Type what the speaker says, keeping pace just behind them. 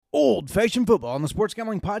Old Fashioned Football on the Sports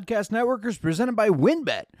Gambling Podcast Network is presented by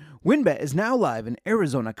WynnBET. WynnBET is now live in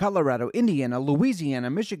Arizona, Colorado, Indiana, Louisiana,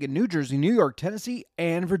 Michigan, New Jersey, New York, Tennessee,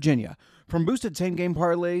 and Virginia. From boosted same-game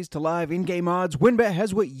parlays to live in-game odds, WynnBET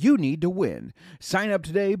has what you need to win. Sign up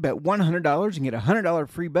today, bet $100 and get a $100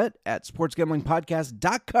 free bet at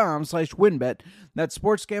sportsgamblingpodcast.com/WynnBET. That's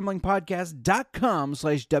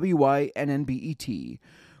sportsgamblingpodcast.com/WYNNBET.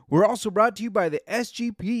 We're also brought to you by the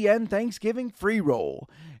SGPN Thanksgiving Free Roll.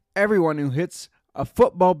 Everyone who hits a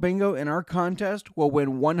football bingo in our contest will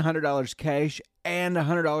win $100 cash and a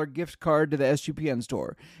 $100 gift card to the SGPN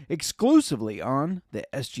store, exclusively on the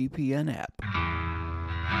SGPN app.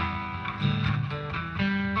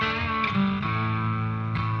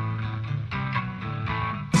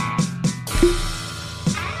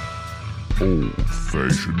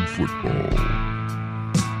 Old-fashioned football.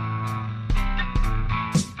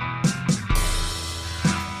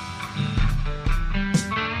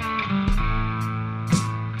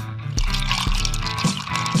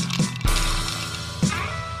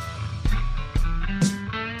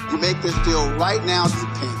 Make this deal right now, you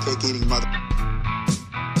pancake eating mother.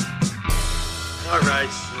 All right,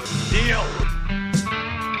 deal.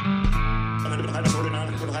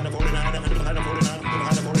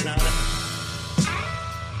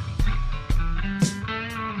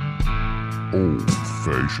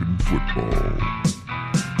 Old-fashioned football.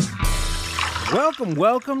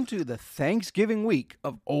 Welcome to the Thanksgiving week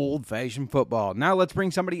of Old Fashioned Football. Now let's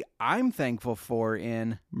bring somebody I'm thankful for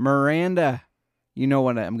in, Miranda. You know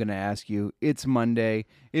what I'm going to ask you. It's Monday.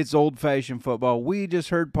 It's old-fashioned football. We just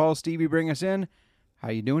heard Paul Stevie bring us in. How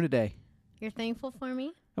you doing today? You're thankful for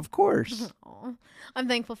me? Of course. Aw, I'm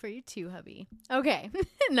thankful for you too, hubby. Okay,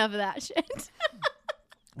 enough of that shit.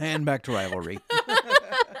 And back to rivalry.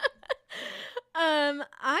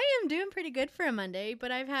 I am doing pretty good for a Monday,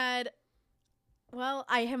 but I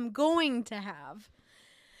am going to have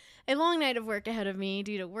a long night of work ahead of me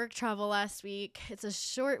due to work travel last week. It's a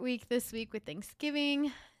short week this week with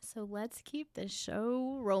Thanksgiving, so let's keep the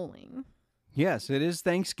show rolling. Yes, it is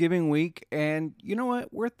Thanksgiving week, and you know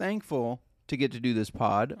what? We're thankful to get to do this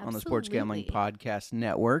pod on the Sports Gambling Podcast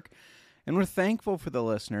Network, and we're thankful for the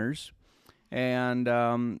listeners, and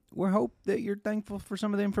we hope that you're thankful for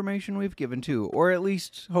some of the information we've given too, or at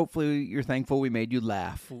least hopefully you're thankful we made you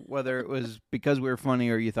laugh, whether it was because we were funny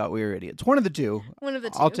or you thought we were idiots. One of the two. One of the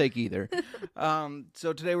two. I'll take either.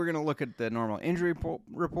 So today we're going to look at the normal injury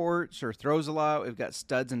reports or throws a lot. We've got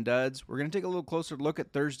studs and duds. We're going to take a little closer look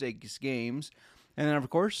at Thursday's games, and then of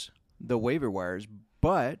course the waiver wires.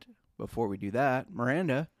 But before we do that,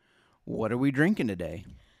 Miranda, what are we drinking today?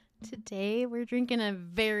 Today, we're drinking a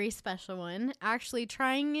very special one. Actually,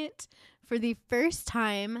 trying it for the first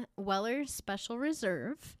time, Weller Special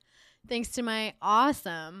Reserve. Thanks to my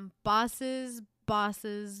awesome boss's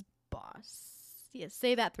boss. Yes,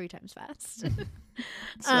 say that 3 times fast.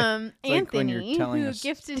 Anthony, who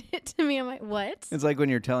gifted it to me. I'm like, what? It's like when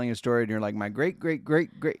you're telling a story and you're like, my great.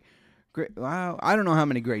 Wow, I don't know how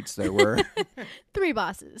many greats there were. 3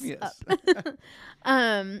 bosses. Yes. Up.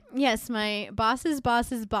 Yes, my boss's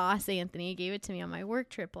boss, Anthony, gave it to me on my work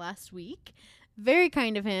trip last week. Very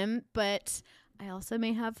kind of him, but I also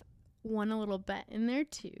may have won a little bet in there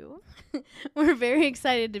too. We're very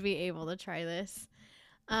excited to be able to try this.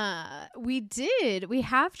 We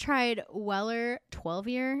have tried Weller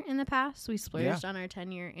 12-year in the past. We splurged on our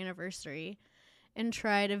 10-year anniversary and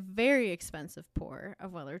tried a very expensive pour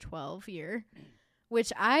of Weller 12-year,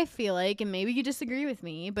 which I feel like, and maybe you disagree with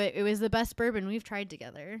me, but it was the best bourbon we've tried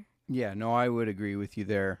together. Yeah, no, I would agree with you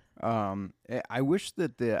there. I wish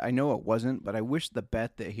that I know it wasn't, but I wish the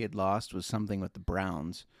bet that he had lost was something with the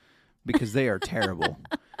Browns because they are terrible.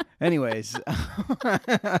 Anyways,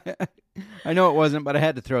 I know it wasn't, but I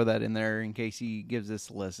had to throw that in there in case he gives this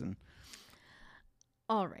a listen.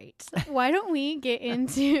 All right. Why don't we get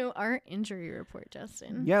into our injury report,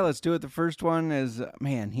 Justin? Yeah, let's do it. The first one is,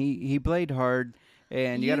 man, he played hard,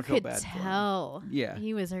 and you got to feel bad for him. You could tell. Yeah.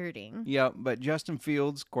 He was hurting. Yeah, but Justin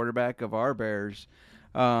Fields, quarterback of our Bears,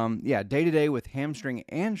 day-to-day with hamstring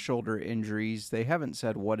and shoulder injuries. They haven't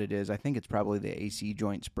said what it is. I think it's probably the AC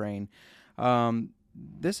joint sprain.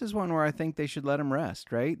 This is one where I think they should let him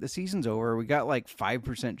rest, right? The season's over. We got like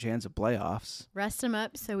 5% chance of playoffs. Rest him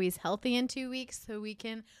up so he's healthy in 2 weeks so we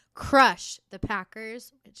can crush the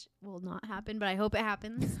Packers, which will not happen, but I hope it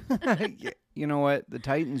happens. You know what? The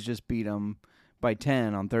Titans just beat them by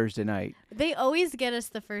 10 on Thursday night. They always get us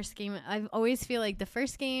the first game. I always feel like the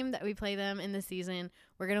first game that we play them in the season,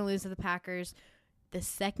 we're going to lose to the Packers. the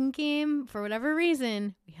second game, for whatever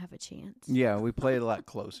reason, we have a chance. Yeah, we play a lot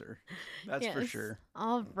closer. That's for Yes. sure.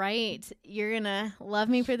 All right. You're going to love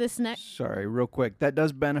me for this next. Sorry, real quick. That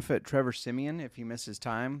does benefit Trevor Siemian if he misses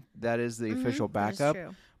time. That is the official That is backup.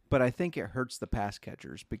 true. But I think it hurts the pass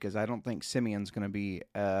catchers because I don't think Simeon's going to be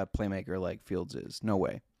a playmaker like Fields is. No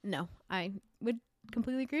way. No, I would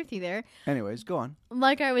completely agree with you there. Anyways, go on.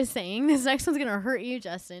 Like I was saying, this next one's going to hurt you,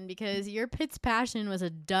 Justin, because your Pitt's passion was a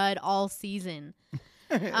dud all season.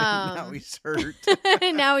 Now he's hurt.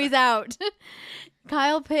 Now he's out.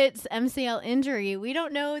 Kyle Pitts' MCL injury. We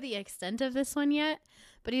don't know the extent of this one yet,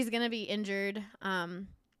 but he's going to be injured.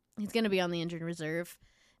 He's going to be on the injured reserve,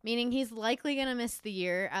 meaning he's likely going to miss the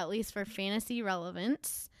year, at least for fantasy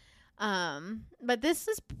relevance. But this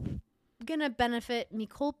is going to benefit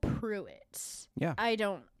Nicole Pruitt. Yeah. I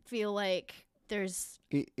don't feel like there's...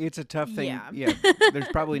 It's a tough thing. Yeah. There's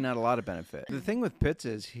probably not a lot of benefit. The thing with Pitts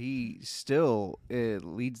is he still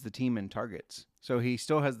leads the team in targets. So he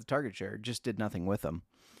still has the target share, just did nothing with them.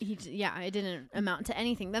 It didn't amount to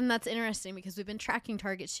anything. Then that's interesting because we've been tracking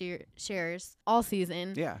target shares all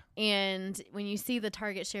season. Yeah. And when you see the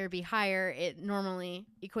target share be higher, it normally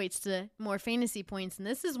equates to more fantasy points. And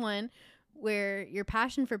this is one where your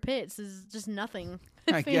passion for Pitts is just nothing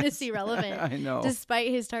fantasy relevant. I know. Despite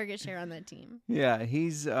his target share on that team. Yeah,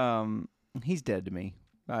 he's dead to me.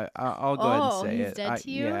 I'll go ahead and say he's it. dead to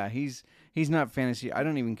you? Yeah, he's not fantasy. I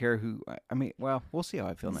don't even care who. I mean, well, we'll see how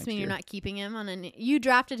I feel Does next this mean year. you're not keeping him on you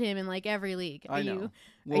drafted him in like every league. I know.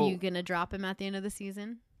 Are you gonna drop him at the end of the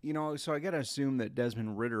season? You know, so I got to assume that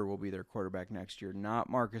Desmond Ridder will be their quarterback next year, not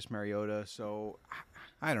Marcus Mariota. So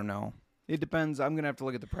I don't know. It depends. I'm gonna have to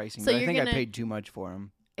look at the pricing. So But I think I paid too much for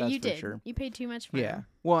him. That's you for did. sure. You paid too much for Yeah. him.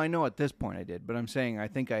 Well, I know at this point I did, but I'm saying I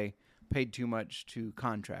think I paid too much to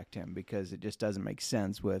contract him because it just doesn't make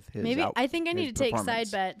sense with his. Maybe I think I need to take performance.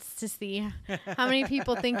 side bets to see how many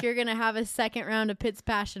people think you're going to have a second round of Pitt's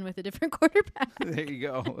passion with a different quarterback. There you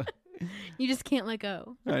go. You just can't let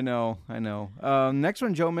go. I know. Next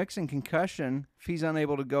one, Joe Mixon, concussion. If he's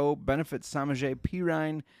unable to go, benefits Samaje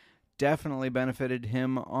Perine. Definitely benefited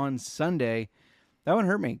him on Sunday. That one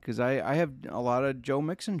hurt me because I have a lot of Joe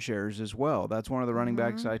Mixon shares as well. That's one of the running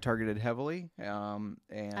backs I targeted heavily. And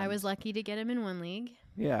I was lucky to get him in one league.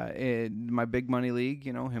 Yeah, my big money league,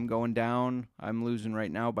 him going down. I'm losing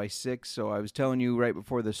right now by 6. So I was telling you right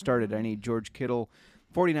before this started, I need George Kittle,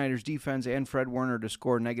 49ers defense, and Fred Warner to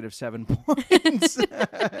score -7 points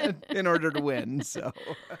in order to win. So,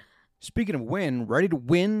 speaking of win, ready to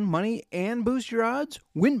win money and boost your odds?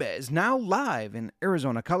 WynnBET is now live in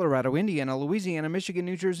Arizona, Colorado, Indiana, Louisiana, Michigan,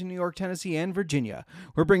 New Jersey, New York, Tennessee, and Virginia.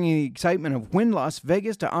 We're bringing the excitement of Wynn Las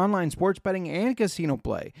Vegas to online sports betting and casino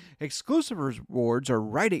play. Exclusive rewards are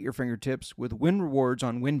right at your fingertips with Wynn Rewards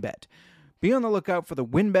on WynnBET. Be on the lookout for the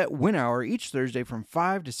WynnBET Win Hour each Thursday from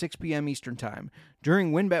 5 to 6 p.m. Eastern Time.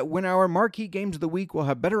 During WynnBET Win Hour, marquee games of the week will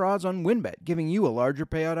have better odds on WynnBET, giving you a larger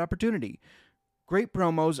payout opportunity. Great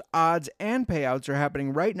promos, odds, and payouts are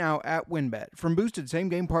happening right now at WynnBET. From boosted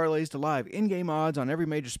same-game parlays to live in-game odds on every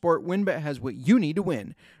major sport, WynnBET has what you need to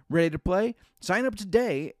win. Ready to play? Sign up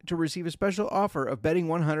today to receive a special offer of betting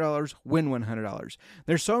 $100, win $100.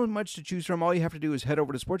 There's so much to choose from. All you have to do is head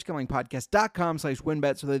over to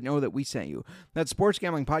sportsgamblingpodcast.com/WynnBET so they know that we sent you. That's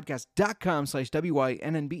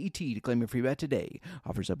sportsgamblingpodcast.com/WYNNBET to claim your free bet today.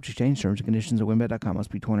 Offers subject to change. Terms and conditions at WynnBET.com.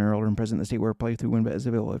 Must be 20 or older and present in the state where play through WynnBET is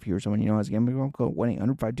available. If you or someone you know has a gambling problem, call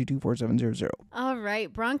 1-800-522-4700. All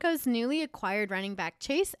right. Broncos' newly acquired running back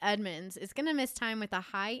Chase Edmonds is going to miss time with a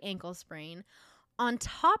high ankle sprain. On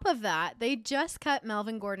top of that, they just cut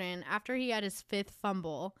Melvin Gordon after he had his 5th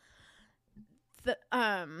fumble.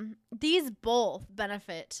 These both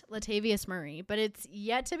benefit Latavius Murray, but it's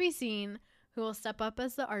yet to be seen who will step up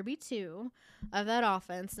as the RB2 of that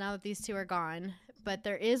offense now that these two are gone. But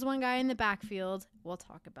there is one guy in the backfield. We'll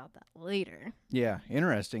talk about that later. Yeah,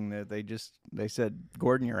 interesting that they said,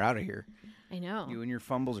 Gordon, you're out of here. I know. You and your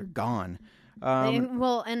fumbles are gone.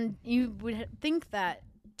 And you would think that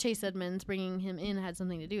Chase Edmonds bringing him in had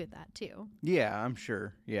something to do with that too. Yeah, I'm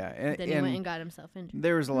sure. Yeah. And then he went and got himself injured.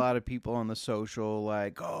 There was a lot of people on the social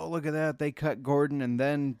like, oh, look at that. They cut Gordon and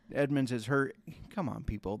then Edmonds is hurt. Come on,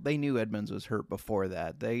 people. They knew Edmonds was hurt before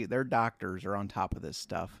that. Their doctors are on top of this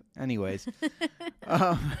stuff. Anyways,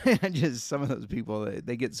 just some of those people,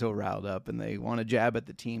 they get so riled up and they want to jab at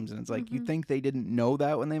the teams. And it's like, you think they didn't know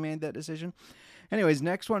that when they made that decision? Anyways,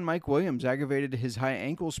 next one, Mike Williams aggravated his high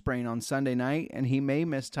ankle sprain on Sunday night, and he may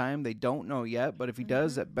miss time. They don't know yet, but if he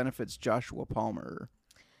does, that benefits Joshua Palmer.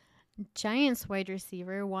 Giants wide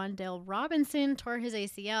receiver Wan'Dale Robinson tore his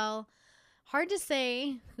ACL. Hard to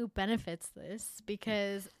say who benefits this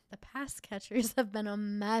because the pass catchers have been a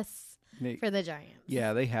mess for the Giants.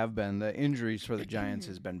 Yeah, they have been. The injuries for the Giants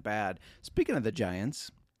has been bad. Speaking of the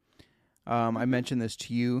Giants, I mentioned this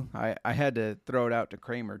to you. I had to throw it out to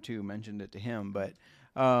Kramer, too. Mentioned it to him. But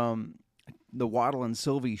the Waddle and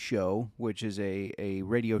Sylvie show, which is a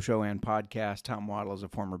radio show and podcast, Tom Waddle is a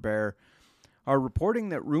former Bear, are reporting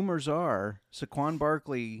that rumors are Saquon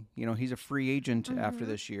Barkley, he's a free agent after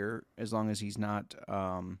this year, as long as he's not,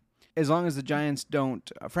 as long as the Giants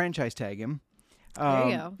don't franchise tag him. There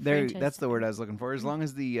you go. That's the word I was looking for. As long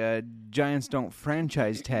as the Giants don't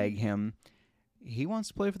franchise tag him, he wants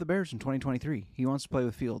to play for the Bears in 2023. He wants to play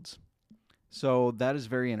with Fields. So that is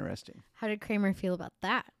very interesting. How did Kramer feel about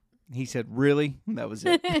that? He said, really? That was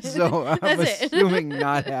it. So I'm assuming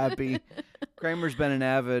not happy. Kramer's been an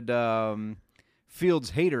avid Fields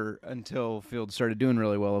hater until Fields started doing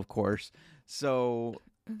really well, of course. So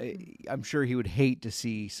I'm sure he would hate to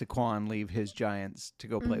see Saquon leave his Giants to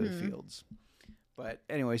go play with Fields. But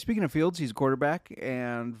anyway, speaking of Fields, he's a quarterback.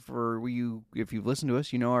 And for you, if you've listened to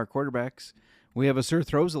us, our quarterbacks. We have a Sir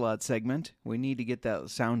Throws a Lot segment. We need to get that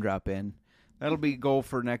sound drop in. That'll be a goal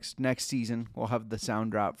for next season. We'll have the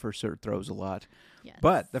sound drop for Sir Throws a Lot. Yes.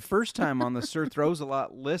 But the first time on the Sir Throws a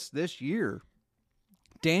Lot list this year,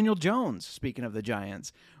 Daniel Jones, speaking of the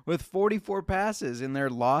Giants, with 44 passes in their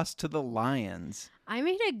loss to the Lions. I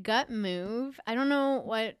made a gut move. I don't know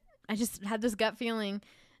what. I just had this gut feeling.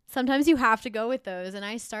 Sometimes you have to go with those. And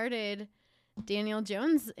I started Daniel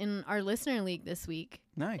Jones in our listener league this week.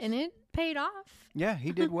 Nice. And it paid off. Yeah,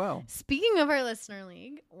 he did well. Speaking of our listener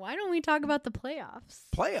league, why don't we talk about the playoffs?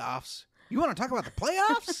 Playoffs? You want to talk about the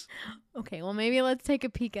playoffs? Okay, well, maybe let's take a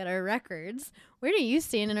peek at our records. Where do you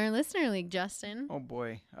stand in our listener league, Justin? Oh,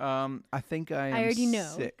 boy. I think I am I already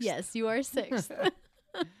know. sixth. Yes, you are sixth.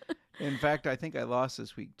 In fact, I think I lost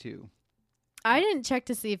this week, too. I didn't check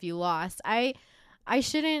to see if you lost. I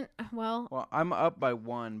shouldn't. Well, I'm up by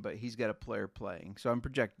 1, but he's got a player playing, so I'm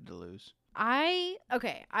projected to lose. I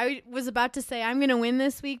was about to say I'm going to win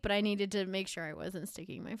this week, but I needed to make sure I wasn't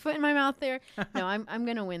sticking my foot in my mouth there. No, I'm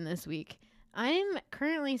going to win this week. I'm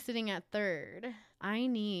currently sitting at third. We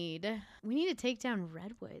need to take down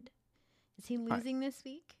Redwood. Is he losing this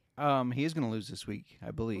week? He is going to lose this week,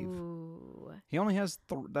 I believe. Ooh. He only has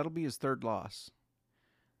that'll be his third loss.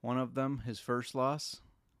 One of them, his first loss,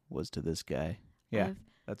 was to this guy. Yeah,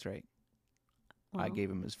 that's right. Well, I gave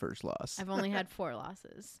him his first loss. I've only had 4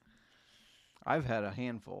 losses. I've had a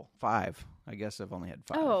handful. 5. I guess I've only had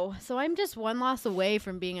 5. Oh, so I'm just 1 loss away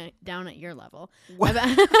from being down at your level.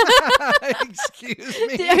 Excuse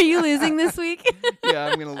me. Are you losing this week? Yeah,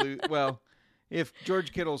 I'm going to lose. Well, if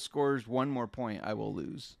George Kittle scores 1 more point, I will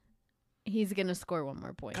lose. He's going to score 1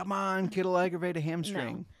 more point. Come on, Kittle aggravate a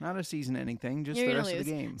hamstring. No. Not a season-ending thing, just the rest of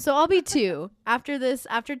the game. So I'll be 2. After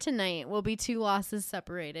tonight, we'll be 2 losses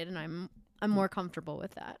separated, and I'm more comfortable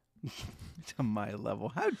with that. To my level.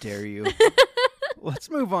 How dare you?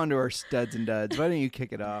 Let's move on to our studs and duds. Why don't you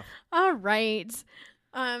kick it off? All right.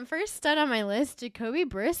 First stud on my list, Jacoby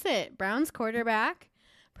Brissett, Browns quarterback,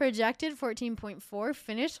 projected 14.4,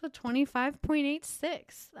 finished with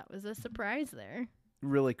 25.86. That was a surprise there.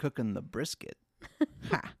 Really cooking the brisket.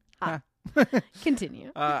 Ha. Ha.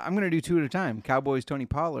 Continue. I'm going to do 2 at a time. Cowboys' Tony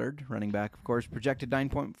Pollard, running back, of course, projected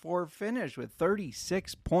 9.4, finished with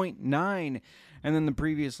 36.9. And then the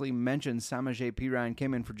previously mentioned Samaje Perine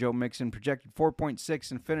came in for Joe Mixon, projected 4.6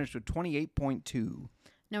 and finished with 28.2.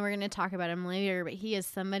 No, we're going to talk about him later, but he is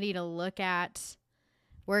somebody to look at.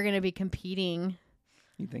 We're going to be competing.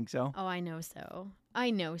 You think so? Oh, I know so.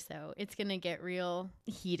 It's going to get real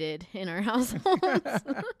heated in our households.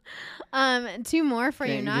 2 more for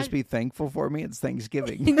Can't you. You just be thankful for me? It's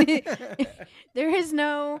Thanksgiving. There is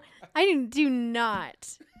I do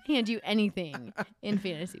not hand you anything in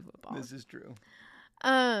fantasy football. This is true.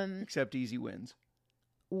 Except easy wins.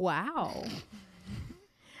 Wow.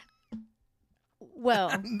 Well,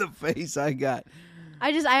 the face I got.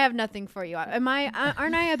 I have nothing for you. Aren't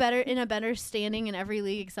I in a better standing in every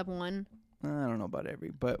league except one? I don't know about every,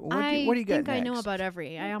 but what do you got next? I think I know about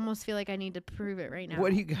every. I almost feel like I need to prove it right now. What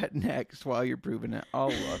do you got next while you're proving it? I'll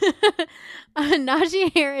look.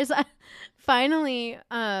 Najee Harris finally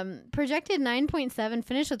projected 9.7,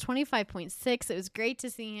 finished with 25.6. It was great to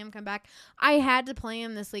see him come back. I had to play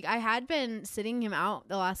him this week. I had been sitting him out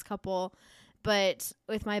the last couple, but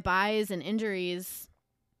with my buys and injuries,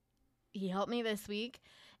 he helped me this week.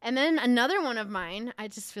 And then another one of mine,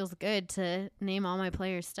 it just feels good to name all my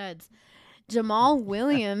players studs. Jamal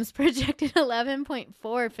Williams projected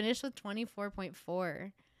 11.4, finished with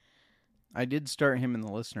 24.4. I did start him in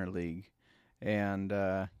the listener league, And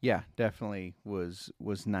yeah, definitely was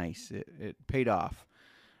nice. It paid off.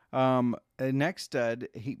 Next stud,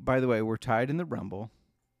 by the way, we're tied in the Rumble.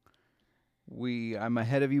 I'm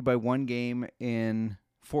ahead of you by 1 game in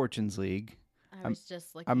Fortune's League.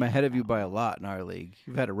 I'm ahead of you by a lot in our league.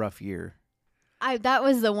 You've had a rough year. That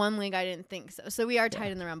was the one league I didn't think so. So we are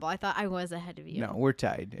tied in the Rumble. I thought I was ahead of you. No, we're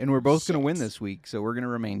tied, and we're both going to win this week, so we're going to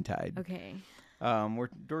remain tied. Okay.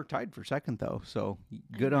 We're tied for second though, so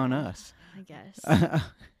good on us. I guess.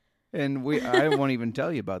 And I won't even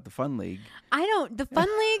tell you about the Fun League. The Fun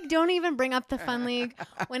League. Don't even bring up the Fun League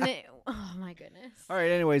oh my goodness. All right.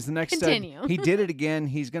 Anyways, the next Continue. He did it again.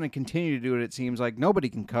 He's going to continue to do it. It seems like nobody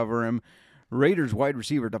can cover him. Raiders wide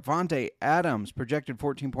receiver Davante Adams, projected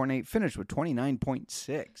 14.8, finished with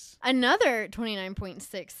 29.6. Another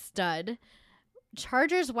 29.6 stud.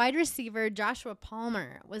 Chargers wide receiver Joshua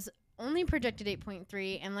Palmer was only projected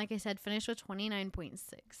 8.3, and like I said, finished with 29.6.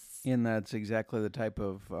 And that's exactly the type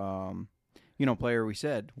of player we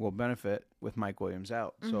said will benefit with Mike Williams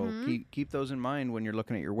out. So keep those in mind when you're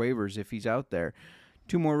looking at your waivers if he's out there.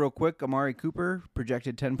 2 more real quick. Amari Cooper,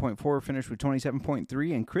 projected 10.4, finished with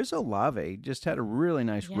 27.3. And Chris Olave just had a really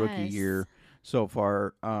nice rookie year so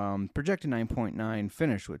far. Projected 9.9,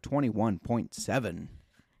 finished with 21.7. And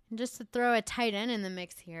just to throw a tight end in the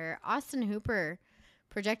mix here, Austin Hooper,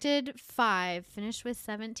 projected 5, finished with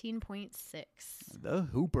 17.6. The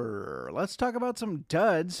Hooper. Let's talk about some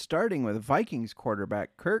duds, starting with Vikings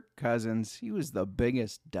quarterback Kirk Cousins. He was the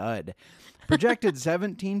biggest dud. Projected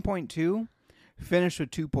 17.2. Finished with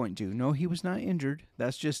 2.2. No, he was not injured.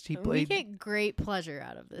 That's just he played. We get great pleasure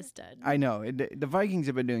out of this dud. I know. The Vikings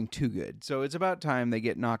have been doing too good. So it's about time they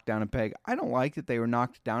get knocked down a peg. I don't like that they were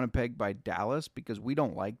knocked down a peg by Dallas because we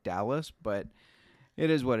don't like Dallas, but it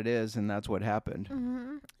is what it is, and that's what happened.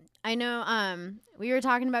 Mm-hmm. I know we were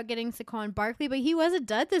talking about getting Saquon Barkley, but he was a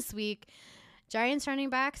dud this week. Giants running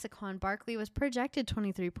back Saquon Barkley was projected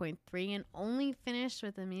 23.3 and only finished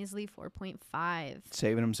with a measly 4.5.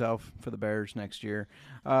 Saving himself for the Bears next year.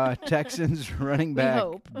 Texans running back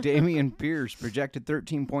Dameon Pierce projected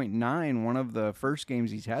 13.9. One of the first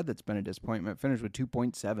games he's had that's been a disappointment. Finished with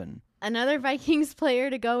 2.7. Another Vikings player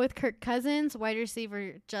to go with Kirk Cousins, wide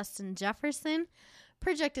receiver Justin Jefferson,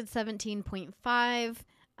 projected 17.5.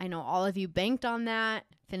 I know all of you banked on that.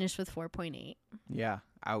 Finished with 4.8. Yeah.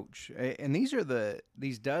 Ouch. And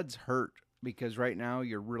these duds hurt because right now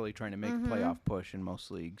you're really trying to make a playoff push in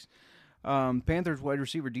most leagues. Panthers wide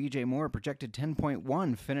receiver DJ Moore projected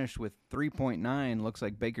 10.1, finished with 3.9. Looks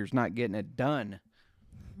like Baker's not getting it done.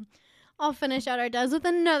 I'll finish out our duds with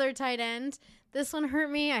another tight end. This one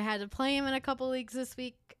hurt me. I had to play him in a couple leagues this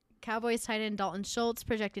week. Cowboys tight end Dalton Schultz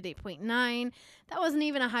projected 8.9. That wasn't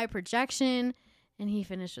even a high projection. And he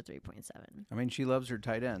finished with 3.7. I mean, she loves her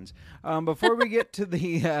tight ends. Before we get to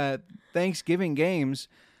the Thanksgiving games,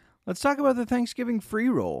 let's talk about the Thanksgiving free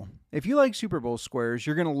roll. If you like Super Bowl squares,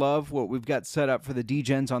 you're going to love what we've got set up for the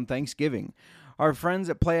D-Gens on Thanksgiving. Our friends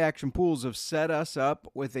at Play Action Pools have set us up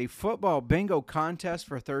with a football bingo contest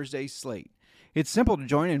for Thursday's slate. It's simple to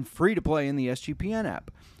join and free to play in the SGPN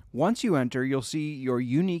app. Once you enter, you'll see your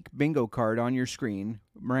unique bingo card on your screen.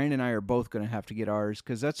 Miranda and I are both going to have to get ours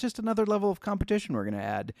because that's just another level of competition we're going to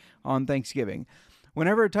add on Thanksgiving.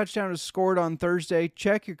 Whenever a touchdown is scored on Thursday,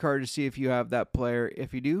 check your card to see if you have that player.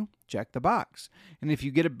 If you do, check the box. And if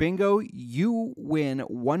you get a bingo, you win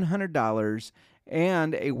 $100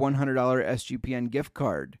 and a $100 SGPN gift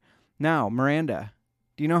card. Now, Miranda,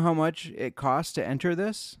 do you know how much it costs to enter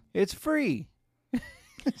this? It's free.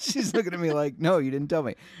 She's looking at me like, no, you didn't tell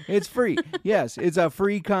me. It's free. Yes, it's a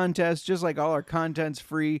free contest, just like all our content's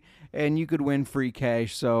free, and you could win free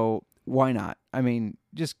cash, so why not? I mean,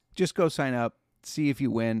 just go sign up, see if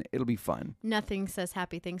you win. It'll be fun. Nothing says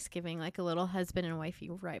Happy Thanksgiving like a little husband and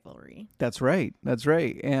wifey rivalry. That's right.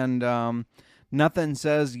 And nothing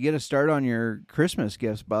says you get a start on your Christmas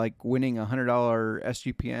gifts by like winning a $100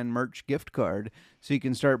 SGPN merch gift card so you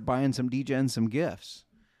can start buying some D-Gen some gifts.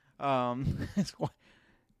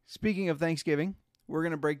 Speaking of Thanksgiving, we're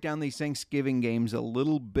going to break down these Thanksgiving games a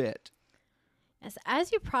little bit. Yes,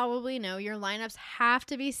 as you probably know, your lineups have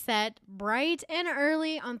to be set bright and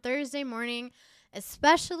early on Thursday morning,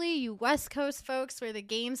 especially you West Coast folks where the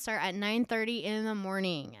games start at 9:30 in the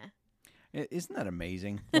morning. Isn't that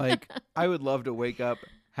amazing? Like, I would love to wake up,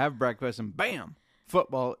 have breakfast, and bam,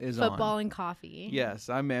 football is on. Football and coffee. Yes,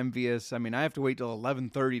 I'm envious. I mean, I have to wait till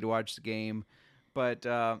 11:30 to watch the game. But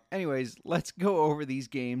anyways, let's go over these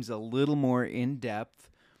games a little more in depth.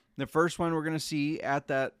 The first one we're going to see at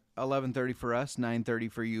that 11:30 for us,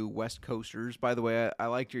 9:30 for you West Coasters. By the way, I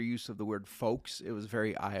liked your use of the word folks. It was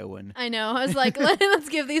very Iowan. I know. I was like, let's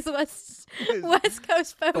give these West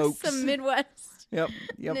Coast folks some Midwest. Yep,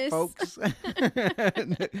 folks.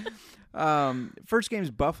 First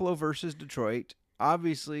game's Buffalo versus Detroit.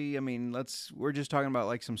 Obviously, I mean, we're just talking about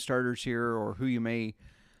like some starters here or who you may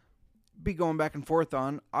be going back and forth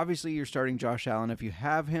on. Obviously, you're starting Josh Allen if you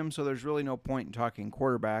have him, so there's really no point in talking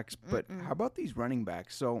quarterbacks. But how about these running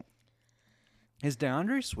backs? So is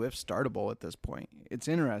DeAndre Swift startable at this point? It's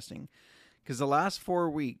interesting because the last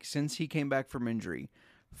 4 weeks since he came back from injury,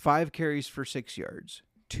 5 carries for 6 yards,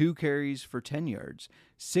 2 carries for 10 yards,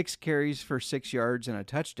 6 carries for 6 yards and a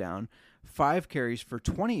touchdown, 5 carries for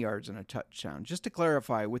 20 yards and a touchdown. Just to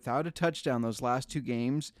clarify, without a touchdown those last 2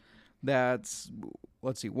 games, that's,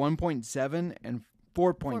 1.7 and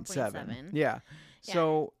 4.7. Yeah.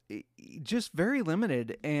 So just very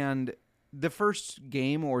limited. And the first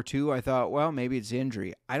game or two, I thought, well, maybe it's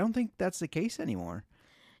injury. I don't think that's the case anymore.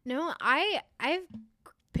 No, I've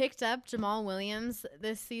picked up Jamal Williams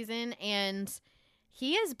this season, and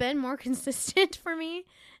he has been more consistent for me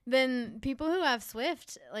than people who have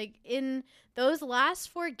Swift. Like, in those last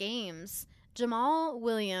 4 games, Jamal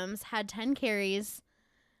Williams had 10 carries,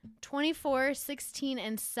 24, 16,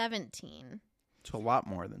 and 17. It's a lot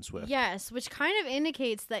more than Swift. Yes, which kind of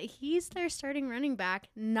indicates that he's their starting running back,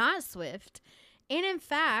 not Swift. And in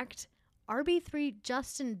fact, RB3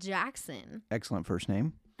 Justin Jackson. Excellent first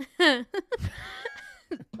name.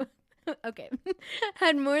 Okay.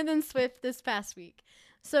 Had more than Swift this past week.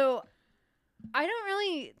 So I don't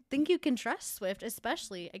really think you can trust Swift,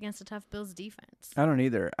 especially against a tough Bills defense. I don't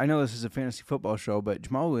either. I know this is a fantasy football show, but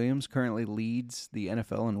Jamal Williams currently leads the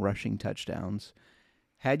NFL in rushing touchdowns.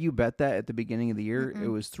 Had you bet that at the beginning of the year, it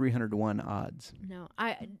was 300-1 odds. No,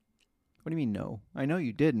 What do you mean no? I know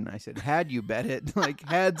you didn't. I said, had you bet it? Like,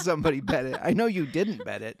 had somebody bet it? I know you didn't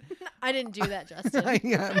bet it. I didn't do that, Justin.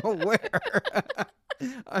 I'm aware.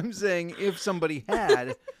 I'm saying if somebody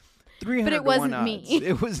had 300 but it wasn't odds, me.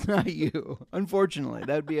 It was not you. Unfortunately,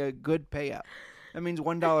 that'd be a good payout. That means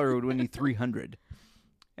 $1 would win you 300.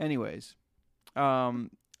 Anyways,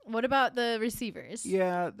 what about the receivers?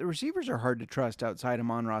 Yeah, the receivers are hard to trust outside of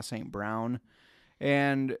Amon-Ra St. Brown.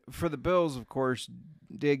 And for the Bills, of course,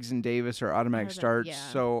 Diggs and Davis are automatic starts. Yeah.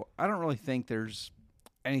 So I don't really think there's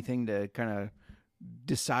anything to kind of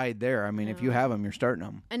decide there. I mean, if you have them, you're starting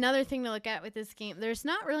them. Another thing to look at with this game, there's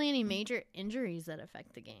not really any major injuries that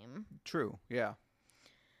affect the game. True, yeah.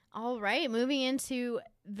 All right, moving into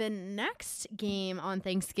the next game on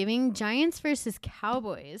Thanksgiving, Giants versus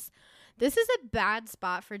Cowboys. This is a bad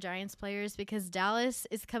spot for Giants players because Dallas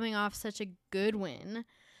is coming off such a good win.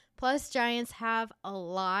 Plus, Giants have a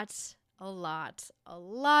lot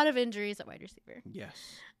of injuries at wide receiver. Yes.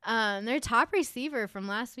 Their top receiver from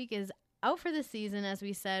last week is out for the season, as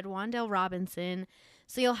we said, Wan'Dale Robinson.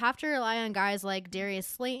 So you'll have to rely on guys like Darius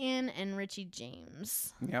Slayton and Richie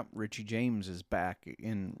James. Yep, Richie James is back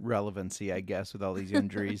in relevancy, I guess, with all these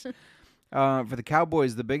injuries. For the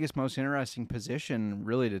Cowboys, the biggest, most interesting position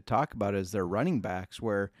really to talk about is their running backs,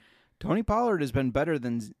 where Tony Pollard has been better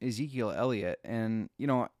than Ezekiel Elliott. And, you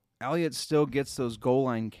know, Elliott still gets those goal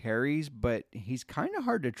line carries, but he's kind of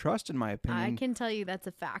hard to trust, in my opinion. I can tell you that's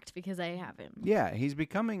a fact because I have him. Yeah, he's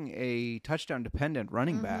becoming a touchdown-dependent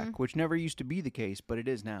running back, which never used to be the case, but it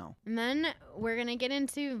is now. And then we're going to get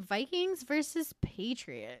into Vikings versus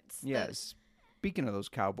Patriots. Yes. Speaking of those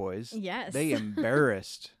Cowboys, yes, they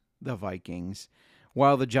embarrassed the Vikings,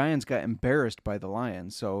 while the Giants got embarrassed by the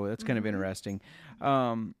Lions, so that's kind of interesting.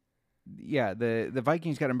 Yeah, the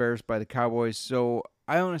Vikings got embarrassed by the Cowboys, so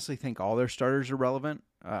I honestly think all their starters are relevant.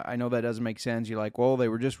 I know that doesn't make sense. You're like, well, they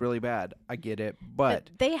were just really bad. I get it,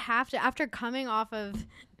 but they have to, after coming off of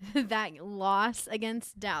that loss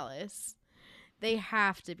against Dallas, they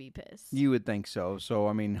have to be pissed. You would think so. So,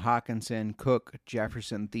 I mean, Hawkinson, Cook,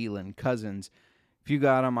 Jefferson, Thielen, Cousins, if you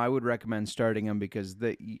got them, I would recommend starting them because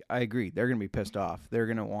I agree, they're going to be pissed off. They're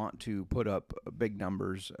going to want to put up big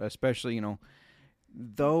numbers, especially, you know,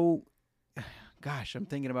 though, gosh, I'm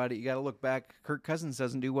thinking about it. You got to look back. Kirk Cousins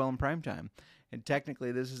doesn't do well in primetime. And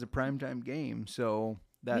technically, this is a primetime game, so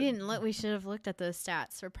that we should have looked at those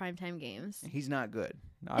stats for primetime games. He's not good.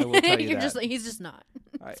 I will tell you that. He's just not.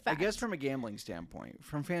 I guess from a gambling standpoint,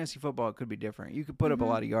 from fantasy football, it could be different. You could put up a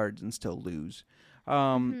lot of yards and still lose.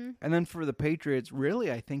 And then for the Patriots,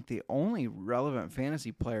 really, I think the only relevant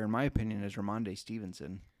fantasy player, in my opinion, is Ramondre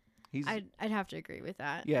Stevenson. I'd have to agree with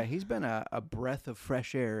that. Yeah, he's been a breath of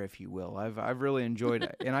fresh air, if you will. I've really enjoyed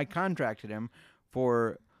it, and I contracted him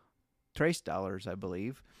for Trace dollars, I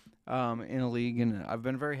believe, in a league, and I've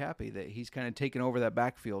been very happy that he's kind of taken over that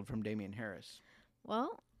backfield from Damian Harris.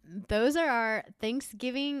 Well, those are our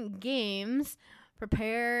Thanksgiving games.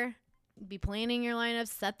 Prepare, be planning your lineups,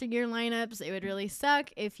 set your lineups. It would really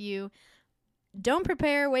suck if you don't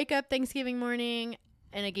prepare, wake up Thanksgiving morning,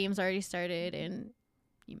 and a game's already started and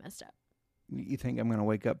you messed up. You think I'm going to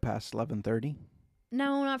wake up past 11:30?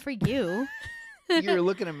 No, not for you. You're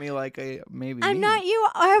looking at me like maybe I'm me. not you.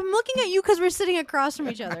 I'm looking at you because we're sitting across from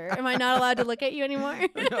each other. Am I not allowed to look at you anymore?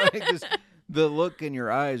 No, the look in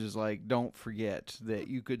your eyes was like, don't forget that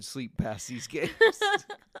you could sleep past these games.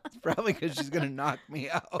 It's probably because she's going to knock me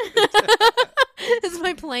out. This is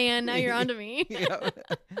my plan. Now you're on to me. Yeah.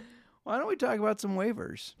 Why don't we talk about some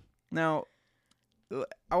waivers? Now,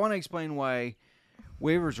 I want to explain why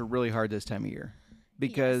waivers are really hard this time of year.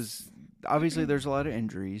 Because obviously there's a lot of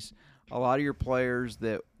injuries. A lot of your players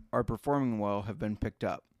that are performing well have been picked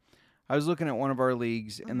up. I was looking at one of our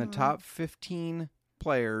leagues, and the top 15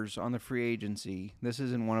 players on the free agency, this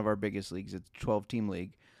is in one of our biggest leagues, it's a 12-team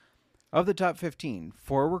league. Of the top 15,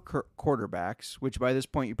 4 were quarterbacks, which by this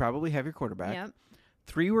point you probably have your quarterback. Yep.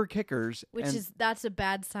 3 were kickers. That's a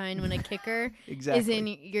bad sign when a kicker exactly. is in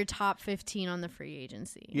your top 15 on the free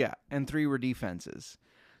agency. Yeah, and 3 were defenses.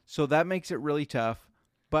 So that makes it really tough,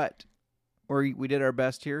 but we did our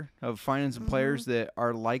best here of finding some players that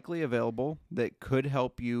are likely available that could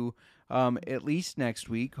help you at least next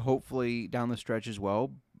week, hopefully down the stretch as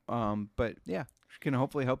well. But yeah, can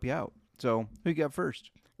hopefully help you out. So who you got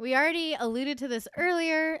first? We already alluded to this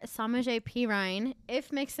earlier. Samaje Perine,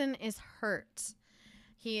 if Mixon is hurt,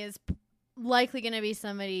 he is likely going to be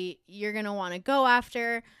somebody you're going to want to go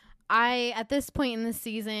after. At this point in the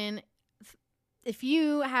season, if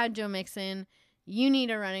you had Joe Mixon, you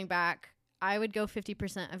need a running back. I would go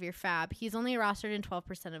 50% of your fab. He's only rostered in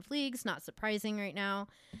 12% of leagues. Not surprising right now.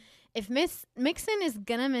 If Mixon is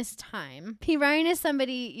going to miss time, Perine is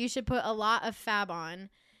somebody you should put a lot of fab on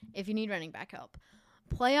if you need running back help.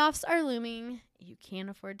 Playoffs are looming. You can't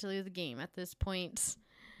afford to lose a game at this point.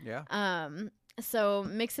 Yeah. So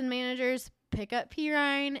Mixon managers, pick up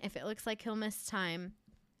Perine if it looks like he'll miss time.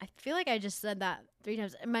 I feel like I just said that 3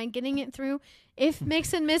 times. Am I getting it through? If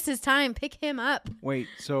Mixon misses time, pick him up. Wait,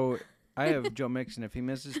 so I have Joe Mixon. If he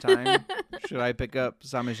misses time, should I pick up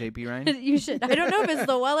Samaje Perine? You should. I don't know if it's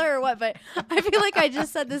the weather or what, but I feel like I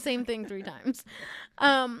just said the same thing 3 times.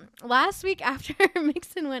 Last week after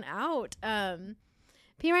Mixon went out,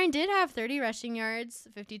 Perine did have 30 rushing yards,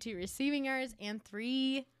 52 receiving yards, and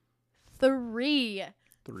three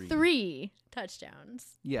touchdowns.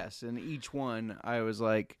 Yes, and each one I was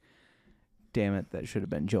like, damn it, that should have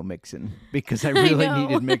been Joe Mixon because I really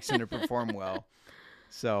needed Mixon to perform well.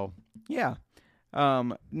 So, yeah.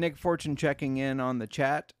 Nick Fortune checking in on the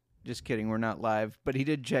chat. Just kidding, we're not live. But he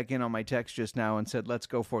did check in on my text just now and said, let's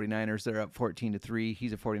go 49ers. They're up 14-3.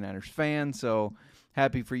 He's a 49ers fan, so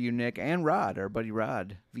happy for you, Nick. And Rod, our buddy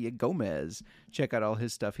Rod, via Gomez. Check out all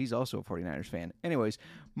his stuff. He's also a 49ers fan. Anyways,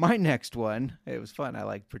 my next one, it was fun.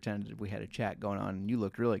 I pretended we had a chat going on, and you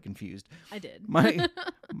looked really confused. I did.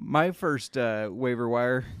 My first waiver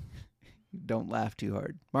wire, don't laugh too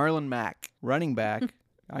hard. Marlon Mack, running back.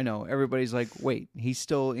 I know. Everybody's like, wait, he's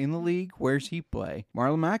still in the league? Where's he play?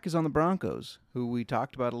 Marlon Mack is on the Broncos, who we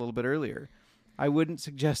talked about a little bit earlier. I wouldn't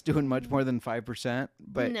suggest doing much more than 5%,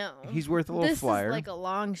 but he's worth a little flyer. This is like a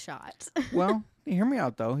long shot. Well, hear me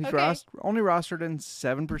out, though. He's only rostered in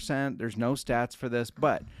 7%. There's no stats for this,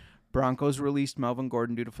 but Broncos released Melvin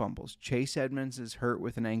Gordon due to fumbles. Chase Edmonds is hurt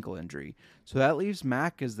with an ankle injury. So that leaves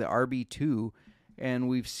Mack as the RB2. And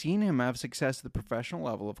we've seen him have success at the professional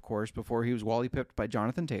level, of course, before he was wally-pipped by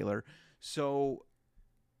Jonathan Taylor. So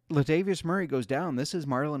Latavius Murray goes down. This is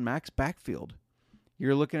Marlon Mack's backfield.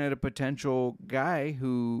 You're looking at a potential guy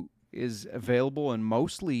who is available in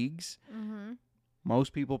most leagues. Mm-hmm.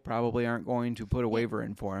 Most people probably aren't going to put a waiver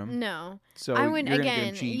in for him. No. So I would, you're again, get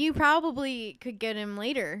him cheap. You probably could get him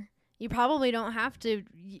later. You probably don't have to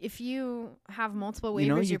if you have multiple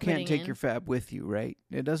waivers. You can't take your fab with you, right?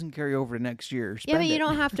 It doesn't carry over to next year. Yeah, but you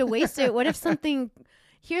don't have to waste it. What if something?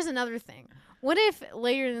 Here's another thing. What if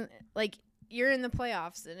later, like you're in the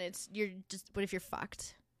playoffs and what if you're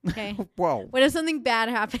fucked? Okay. Whoa. What if something bad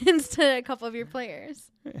happens to a couple of your players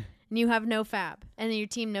and you have no fab and your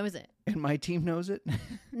team knows it? And my team knows it?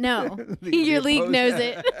 No. Your league knows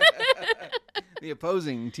it. The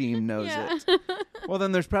opposing team knows it. Well,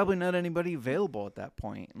 then there's probably not anybody available at that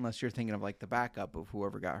point, unless you're thinking of like the backup of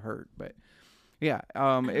whoever got hurt. But yeah,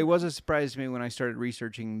 it was a surprise to me when I started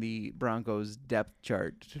researching the Broncos depth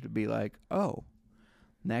chart to be like, oh,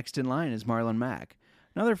 next in line is Marlon Mack.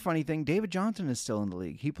 Another funny thing, David Johnson is still in the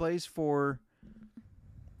league. He plays for,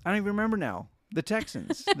 I don't even remember now, the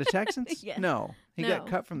Texans. The Texans? Yes. No. He got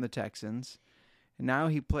cut from the Texans. And now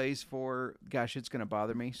he plays for, gosh, it's going to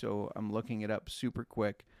bother me, so I'm looking it up super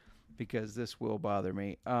quick because this will bother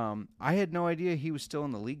me. I had no idea he was still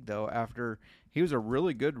in the league, though, after he was a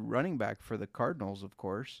really good running back for the Cardinals, of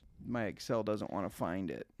course. My Excel doesn't want to find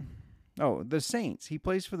it. Oh, the Saints. He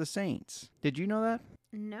plays for the Saints. Did you know that?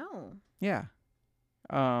 No. Yeah.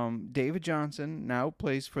 David Johnson now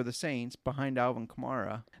plays for the Saints behind Alvin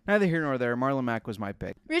Kamara. Neither here nor there. Marlon Mack was my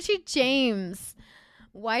pick. Richie James,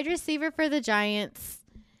 wide receiver for the Giants.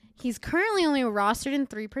 He's currently only rostered in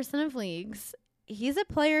 3% of leagues. He's a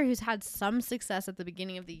player who's had some success at the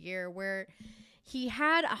beginning of the year where he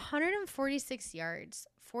had 146 yards,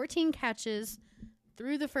 14 catches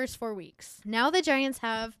through the first 4 weeks. Now the Giants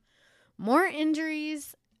have more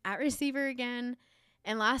injuries at receiver again.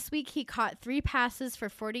 And last week he caught 3 passes for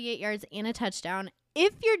 48 yards and a touchdown.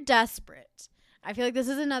 If you're desperate, I feel like this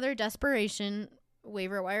is another desperation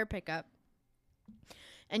waiver wire pickup,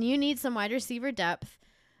 and you need some wide receiver depth,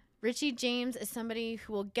 Richie James is somebody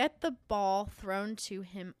who will get the ball thrown to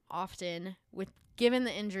him often given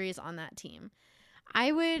the injuries on that team.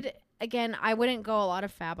 I wouldn't go a lot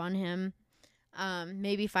of fab on him.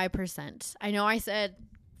 Maybe 5%. I know I said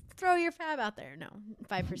throw your fab out there. No,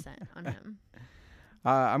 5% on him.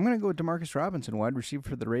 I'm going to go with Demarcus Robinson, wide receiver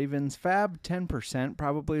for the Ravens. Fab 10%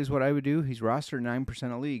 probably is what I would do. He's rostered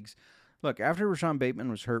 9% of leagues. Look, after Rashawn Bateman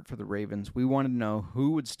was hurt for the Ravens, we wanted to know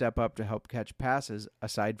who would step up to help catch passes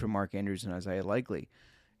aside from Mark Andrews and Isaiah Likely.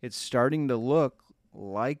 It's starting to look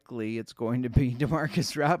likely it's going to be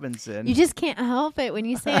Demarcus Robinson. You just can't help it. When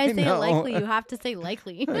you say Isaiah Likely, you have to say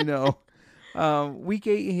Likely. I know. Week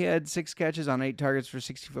 8, he had 6 catches on 8 targets for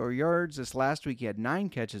 64 yards. This last week, he had 9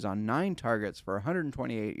 catches on 9 targets for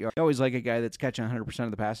 128 yards. I always like a guy that's catching 100%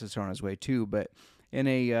 of the passes thrown his way, too. But in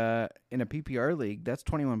a PPR league, that's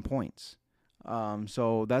 21 points.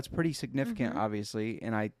 So that's pretty significant, obviously.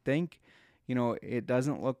 And I think, it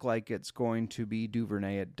doesn't look like it's going to be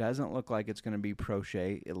Duvernay. It doesn't look like it's going to be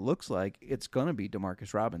Prochet. It looks like it's going to be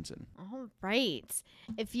Demarcus Robinson. All right.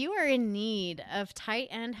 If you are in need of tight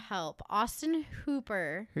end help, Austin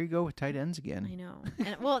Hooper. Here you go with tight ends again. I know.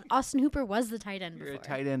 And Austin Hooper was the tight end before. You're a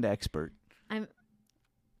tight end expert. I'm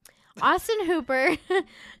Austin Hooper,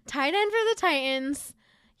 tight end for the Titans.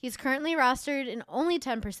 He's currently rostered in only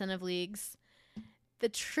 10% of leagues. The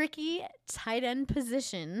tricky tight end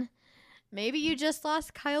position. Maybe you just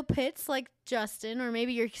lost Kyle Pitts like Justin, or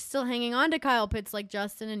maybe you're still hanging on to Kyle Pitts like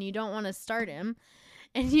Justin and you don't want to start him,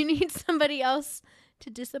 and you need somebody else to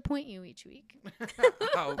disappoint you each week.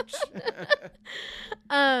 Ouch.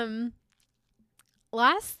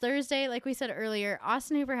 Last Thursday, like we said earlier,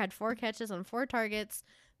 Austin Hooper had 4 catches on 4 targets,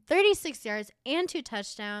 36 yards, and 2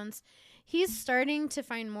 touchdowns. He's starting to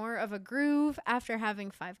find more of a groove after having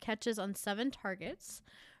 5 catches on 7 targets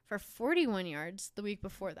for 41 yards the week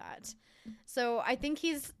before that. So I think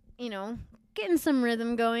he's, getting some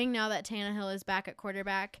rhythm going now that Tannehill is back at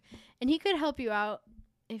quarterback. And he could help you out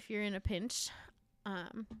if you're in a pinch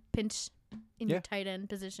in your tight end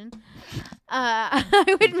position. I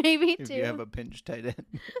would maybe if you have a pinch tight end.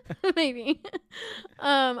 Maybe.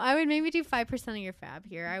 I would maybe do 5% of your fab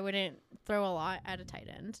here. I wouldn't throw a lot at a tight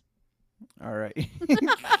end. All right.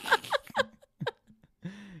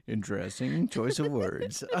 Interesting choice of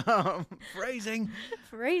words. Phrasing.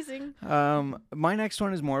 My next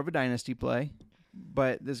one is more of a dynasty play,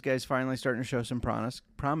 but this guy's finally starting to show some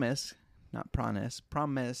promise.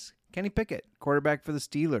 Kenny Pickett, quarterback for the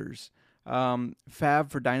Steelers.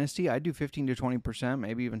 Fab for dynasty, I do 15 to 20%,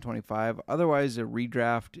 maybe even 25. Otherwise, a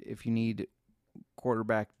redraft if you need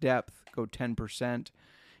quarterback depth, go 10%.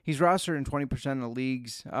 He's rostered in 20% of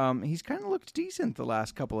leagues. He's kind of looked decent the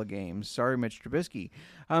last couple of games. Sorry, Mitch Trubisky.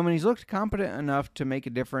 And he's looked competent enough to make a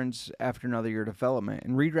difference after another year of development.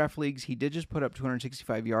 In redraft leagues, he did just put up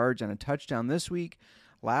 265 yards and a touchdown this week.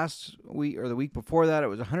 Last week, or the week before that, it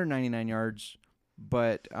was 199 yards,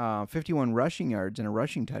 but 51 rushing yards and a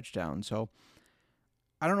rushing touchdown. So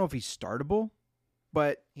I don't know if he's startable,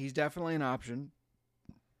 but he's definitely an option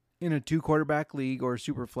in a 2-quarterback league or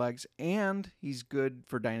super flex, and he's good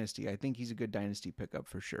for dynasty. I think he's a good dynasty pickup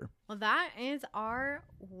for sure. Well, that is our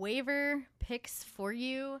waiver picks for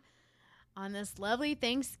you on this lovely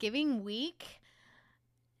Thanksgiving week.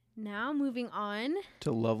 Now moving on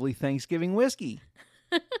to lovely Thanksgiving whiskey.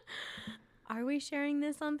 Are we sharing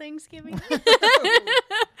this on Thanksgiving?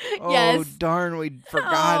 Oh, yes. Darn, we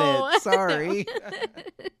forgot it. Sorry.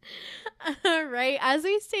 All right. As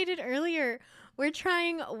we stated earlier, we're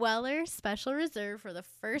trying Weller Special Reserve for the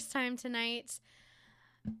first time tonight.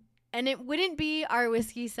 And it wouldn't be our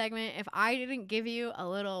whiskey segment if I didn't give you a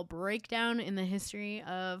little breakdown in the history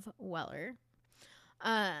of Weller.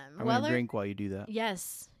 I'm going to drink while you do that.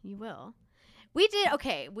 Yes, you will. We did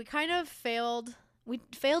okay. We kind of failed. We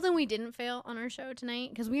failed and we didn't fail on our show tonight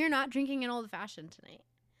because we are not drinking an old fashioned tonight.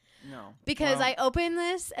 No. Because Well, I opened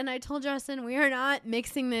this and I told Justin we are not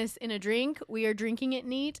mixing this in a drink. We are drinking it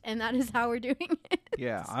neat, and that is how we're doing it.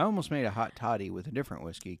 Yeah, I almost made a hot toddy with a different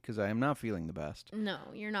whiskey because I am not feeling the best. No,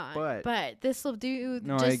 you're not. But- this will do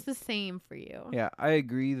No, just the same for you. Yeah, I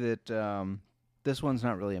agree that this one's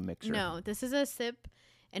not really a mixer. No, this is a sip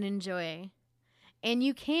and enjoy. And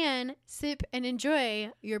you can sip and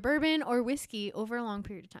enjoy your bourbon or whiskey over a long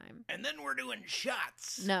period of time. And then we're doing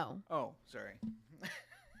shots. No. Oh, sorry.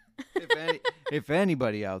 If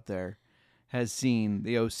anybody out there has seen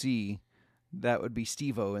the OC, that would be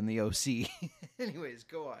Steve-O in the OC. Anyways,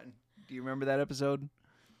 go on. Do you remember that episode?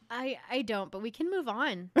 I don't, but we can move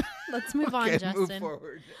on. Let's move on, Okay, Justin. move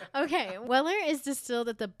forward. Okay, Weller is distilled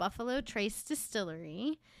at the Buffalo Trace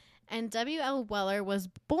Distillery, and W.L. Weller was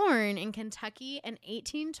born in Kentucky in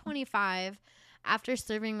 1825 after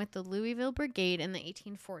serving with the Louisville Brigade in the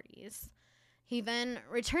 1840s. He then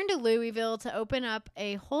returned to Louisville to open up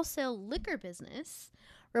a wholesale liquor business,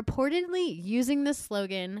 reportedly using the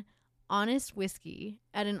slogan, "Honest whiskey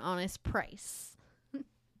at an honest price."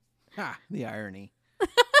 Ha, the irony.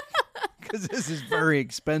 Because this is very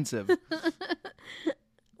expensive.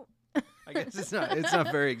 I guess it's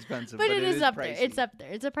not very expensive, But it is up pricey. there. It's up there.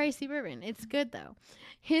 It's a pricey bourbon. It's good, though.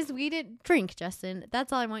 His weeded drink, Justin.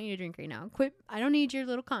 That's all I want you to drink right now. Quit. I don't need your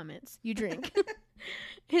little comments. You drink.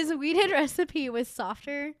 His weeded recipe was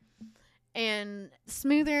softer and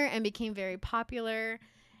smoother and became very popular.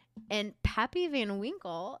 And Pappy Van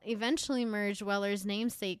Winkle eventually merged Weller's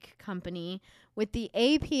namesake company with the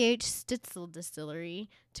APH Stitzel Distillery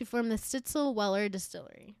to form the Stitzel Weller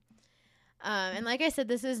Distillery. And like I said,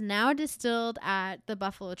 this is now distilled at the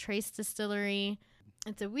Buffalo Trace Distillery.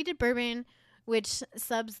 It's a wheated bourbon, which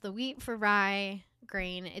subs the wheat for rye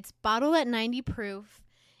grain. It's bottled at 90 proof,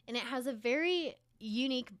 and it has a very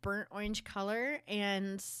unique burnt orange color,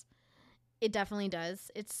 and it definitely does.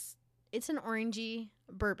 It's an orangey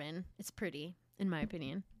bourbon. It's pretty, in my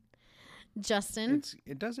opinion. Justin?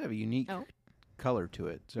 It does have a unique Oh. color to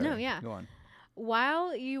it. Sorry. No, yeah. Go on.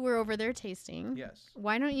 While you were over there tasting, Yes.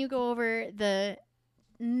 why don't you go over the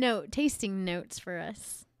tasting notes for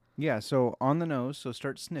us? Yeah, so on the nose, so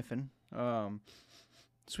start sniffing.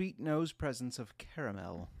 Sweet nose presence of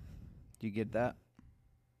caramel. Do you get that?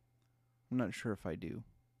 I'm not sure if I do.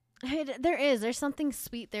 There's something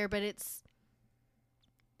sweet there, but it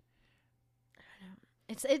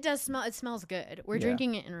does smell. It smells good. We're Yeah.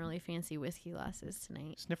 drinking it in really fancy whiskey glasses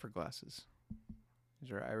tonight. Sniffer glasses.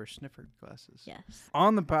 These are Irish sniffer glasses. Yes.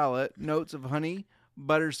 On the palate, notes of honey,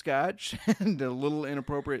 butterscotch, and a little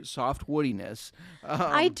inappropriate soft woodiness.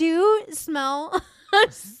 I do smell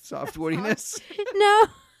Soft woodiness? No.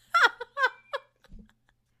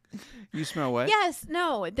 You smell what? Yes.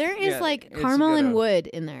 No. There is Yeah, like it's caramel got and a- wood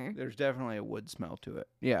in there. There's definitely a wood smell to it.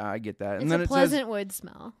 Yeah, I get that. It's And then a it pleasant wood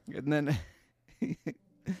smell. says, and then,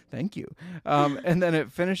 thank you. And then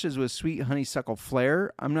it finishes with sweet honeysuckle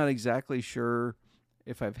flair. I'm not exactly sure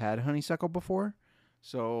if I've had honeysuckle before,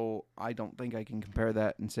 so I don't think I can compare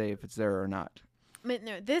that and say if it's there or not. But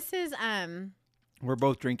no, this is We're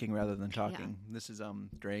both drinking rather than talking. This is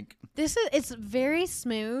drink. it's very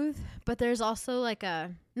smooth, but there's also like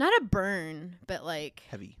not a burn, but like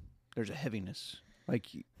Heavy. There's a heaviness. Like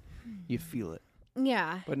you feel it.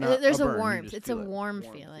 yeah. But not there's a a burn, you warmth. just It's a feel it. warm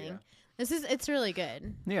Warmth, feeling. yeah. It's really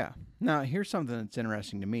good. Yeah. Now, here's something that's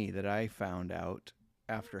interesting to me that I found out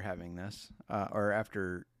after having this, or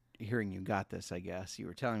after hearing you got this, I guess. You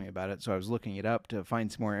were telling me about it, so I was looking it up to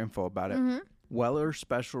find some more info about it. Mm-hmm. Weller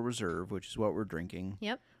Special Reserve, which is what we're drinking.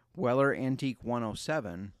 Yep. Weller Antique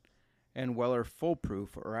 107 and Weller Full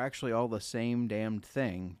Proof are actually all the same damned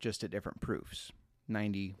thing, just at different proofs.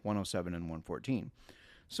 90, 107, and 114.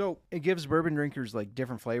 So it gives bourbon drinkers like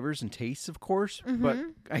different flavors and tastes, of course. But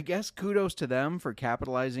I guess kudos to them for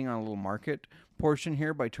capitalizing on a little market portion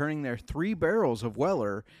here by turning their 3 barrels of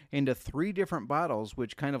Weller into 3 different bottles,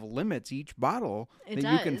 which kind of limits each bottle It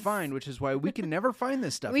that you can does. find, which is why we can never find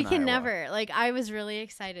this stuff. We in can Iowa. never. Like, I was really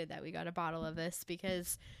excited that we got a bottle of this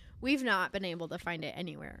because we've not been able to find it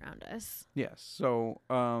anywhere around us. Yes. So,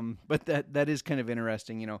 but that is kind of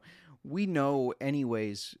interesting. You know, we know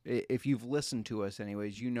anyways, if you've listened to us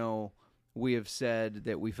anyways, you know, we have said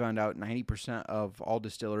that we found out 90% of all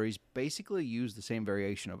distilleries basically use the same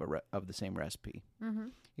variation of the same recipe. Mm-hmm.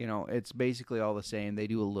 You know, it's basically all the same. They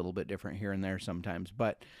do a little bit different here and there sometimes.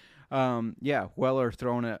 But, yeah, Weller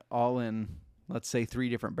throwing it all in, let's say, 3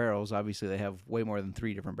 different barrels. Obviously, they have way more than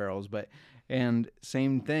 3 different barrels, and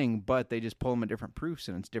same thing, but they just pull them at different proofs,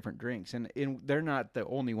 and it's different drinks. And they're not the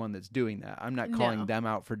only one that's doing that. I'm not calling No. them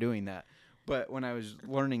out for doing that. But when I was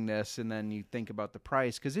learning this, and then you think about the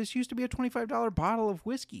price, because this used to be a $25 bottle of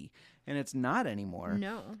whiskey, and it's not anymore.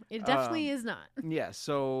 No, it definitely is not. Yeah,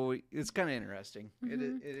 so it's kind of interesting.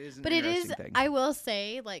 Mm-hmm. It is an but interesting thing. I will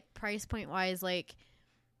say, like, price point wise, like,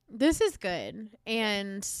 this is good.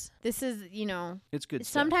 And this is, it's good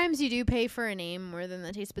stuff. Sometimes you do pay for a name more than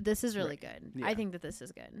the taste, but this is really good. Yeah. I think that this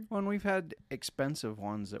is good. Well, and we've had expensive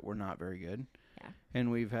ones that were not very good. Yeah.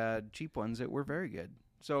 And we've had cheap ones that were very good.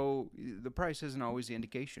 So the price isn't always the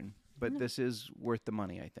indication, but this is worth the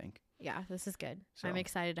money, I think. Yeah, this is good. So. I'm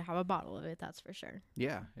excited to have a bottle of it, that's for sure.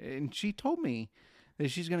 Yeah, and she told me that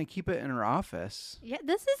she's going to keep it in her office. Yeah,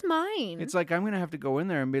 this is mine. It's like I'm going to have to go in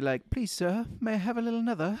there and be like, please, sir, may I have a little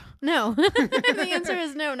another? No. The answer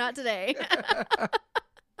is no, not today.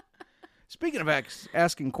 Speaking of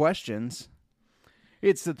asking questions,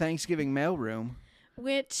 it's the Thanksgiving mailroom.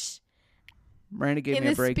 Which, Miranda gave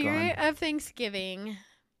me a break on. In the spirit of Thanksgiving,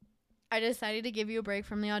 I decided to give you a break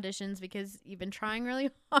from the auditions because you've been trying really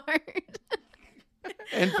hard.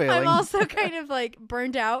 And failing. I'm also kind of like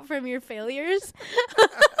burnt out from your failures.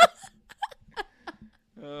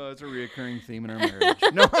 Oh, it's a reoccurring theme in our marriage.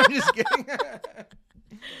 No, I'm just kidding.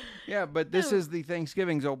 Yeah, but this is the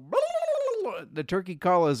Thanksgiving. So the turkey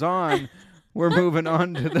call is on. We're moving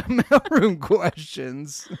on to the mailroom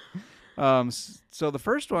questions. So the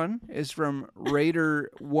first one is from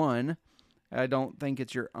Raider1. I don't think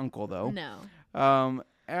it's your uncle, though. No.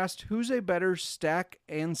 Asked, who's a better stack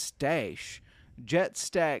and stash? Jet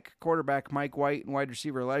stack quarterback Mike White and wide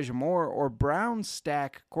receiver Elijah Moore, or Brown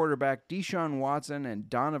stack quarterback Deshaun Watson and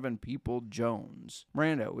Donovan People-Jones?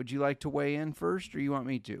 Miranda, would you like to weigh in first, or you want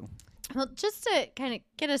me to? Well, just to kind of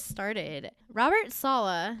get us started, Robert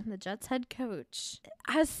Saleh, the Jets head coach,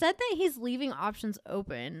 has said that he's leaving options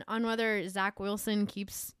open on whether Zach Wilson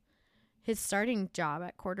keeps his starting job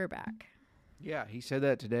at quarterback. Yeah, he said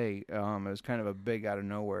that today. It was kind of a big out of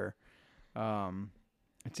nowhere.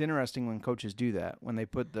 It's interesting when coaches do that. When they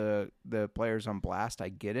put the players on blast, I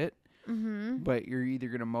get it. Mm-hmm. But you're either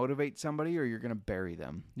going to motivate somebody or you're going to bury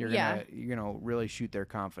them. You're gonna really shoot their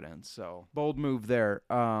confidence. So bold move there.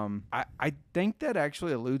 I think that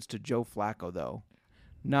actually alludes to Joe Flacco, though,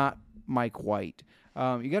 not Mike White.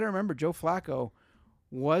 You got to remember, Joe Flacco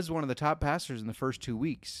was one of the top passers in the first 2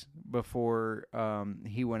 weeks before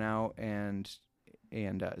he went out and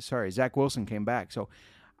Zach Wilson came back. So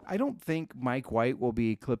I don't think Mike White will be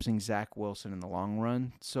eclipsing Zach Wilson in the long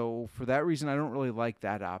run. So for that reason, I don't really like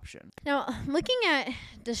that option. Now, looking at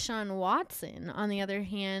Deshaun Watson, on the other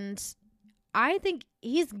hand, I think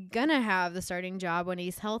he's going to have the starting job when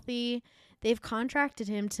he's healthy. They've contracted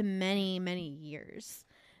him to many, many years.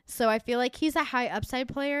 So I feel like he's a high upside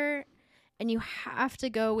player, and you have to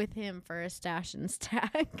go with him for a stash and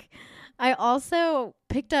stack. I also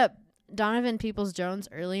picked up Donovan Peoples-Jones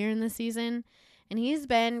earlier in the season, and he's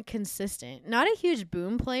been consistent. Not a huge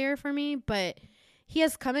boom player for me, but he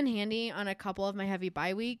has come in handy on a couple of my heavy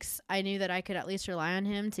bye weeks. I knew that I could at least rely on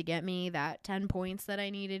him to get me that 10 points that I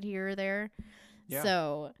needed here or there. Yeah.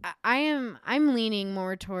 So I'm leaning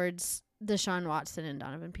more towards Deshaun Watson and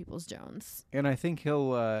Donovan Peoples-Jones. And I think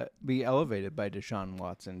he'll be elevated by Deshaun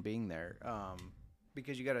Watson being there,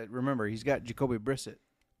 because you got to remember, he's got Jacoby Brissett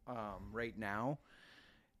right now.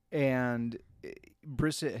 And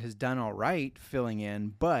Brissett has done all right filling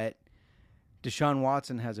in, but Deshaun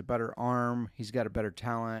Watson has a better arm. He's got a better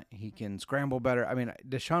talent. He can scramble better. I mean,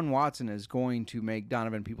 Deshaun Watson is going to make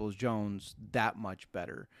Donovan Peoples-Jones that much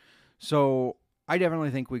better. So I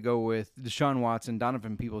definitely think we go with Deshaun Watson,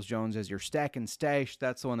 Donovan Peoples-Jones as your stack and stash.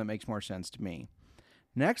 That's the one that makes more sense to me.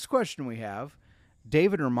 Next question we have,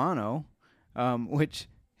 David Romano, which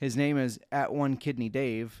his name is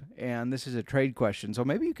 @OneKidneyDave, and this is a trade question. So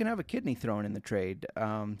maybe you can have a kidney thrown in the trade.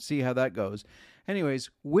 See how that goes. Anyways,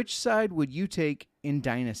 which side would you take in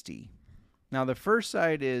Dynasty? Now, the first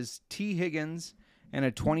side is T. Higgins and a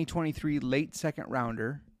 2023 late second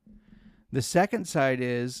rounder. The second side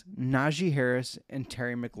is Najee Harris and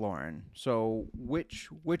Terry McLaurin. So which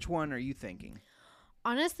one are you thinking?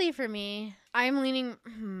 Honestly, for me, I'm leaning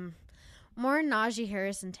more Najee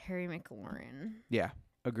Harris and Terry McLaurin. Yeah.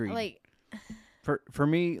 Agreed. Like, for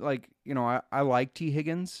me, like, I like T.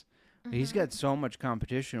 Higgins. Mm-hmm. He's got so much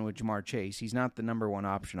competition with Jamar Chase. He's not the number one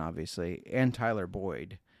option, obviously, and Tyler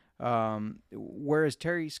Boyd. Whereas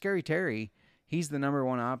Scary Terry, he's the number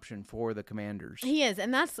one option for the Commanders. He is,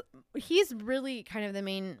 and he's really kind of the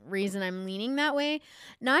main reason I'm leaning that way.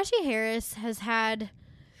 Najee Harris has had,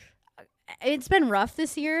 it's been rough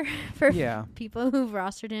this year for people who've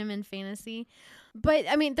rostered him in fantasy. But,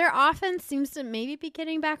 I mean, their offense seems to maybe be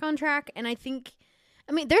getting back on track. And I think,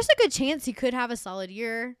 there's a good chance he could have a solid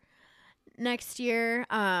year next year.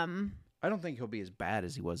 I don't think he'll be as bad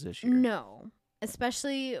as he was this year. No,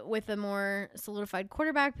 especially with a more solidified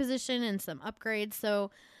quarterback position and some upgrades.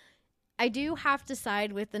 So I do have to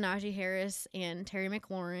side with the Najee Harris and Terry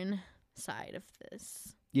McLaurin side of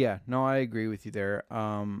this. Yeah, no, I agree with you there.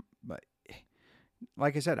 But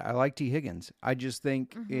like I said, I like T. Higgins. I just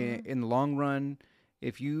think in the long run,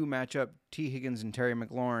 if you match up T. Higgins and Terry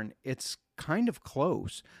McLaurin, it's kind of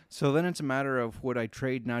close. So then it's a matter of would I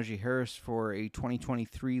trade Najee Harris for a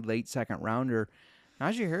 2023 late second rounder?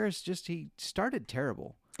 Najee Harris he started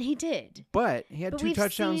terrible. He did. But he had 2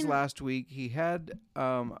 touchdowns last week. He had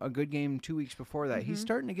a good game 2 weeks before that. He's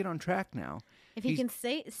starting to get on track now. If he can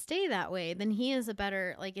stay that way, then he is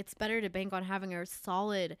it's better to bank on having a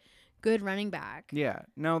solid, good running back. Yeah.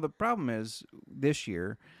 Now, the problem is this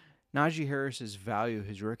year, Najee Harris's value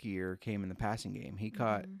his rookie year came in the passing game. He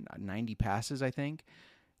caught 90 passes, I think.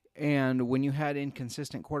 And when you had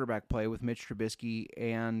inconsistent quarterback play with Mitch Trubisky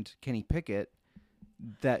and Kenny Pickett,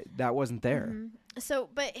 that wasn't there. So,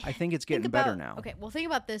 but I think it's getting better now. Okay, well, think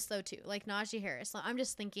about this, though, too. Like Najee Harris. I'm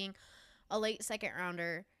just thinking a late second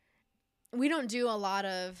rounder. We don't do a lot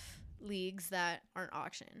of leagues that aren't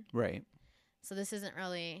auction. Right. So this isn't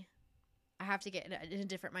really, I have to get in a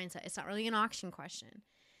different mindset. It's not really an auction question.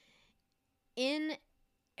 In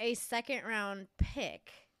a second round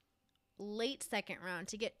pick, late second round,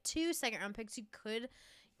 to get 2 second round picks, you could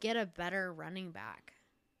get a better running back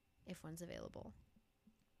if one's available.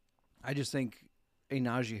 I just think a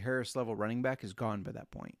Najee Harris level running back is gone by that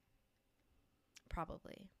point.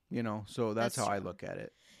 Probably. So that's how true. I look at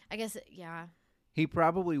it. I guess, yeah. He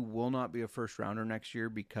probably will not be a first rounder next year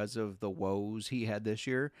because of the woes he had this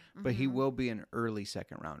year, but he will be an early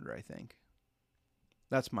second rounder, I think.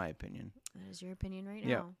 That's my opinion. That is your opinion right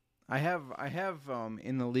Yeah. now. I have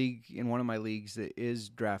in the league, in one of my leagues that is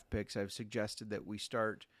draft picks, I've suggested that we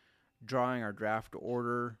start drawing our draft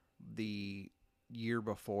order the year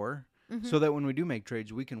before so that when we do make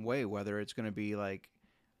trades, we can weigh whether it's going to be like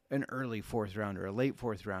an early 4th rounder, a late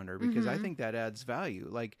 4th rounder, because I think that adds value.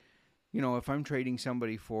 Like, if I'm trading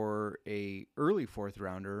somebody for a early 4th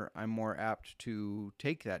rounder, I'm more apt to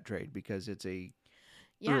take that trade because it's a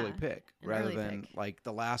early pick rather than like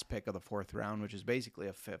the last pick of the 4th round, which is basically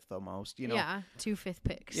a 5th almost. Yeah, 2 5th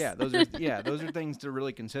picks. Yeah, those are things to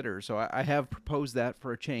really consider. So I have proposed that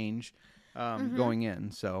for a change going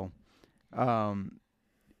in. So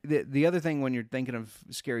the other thing when you're thinking of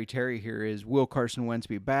Scary Terry here is, will Carson Wentz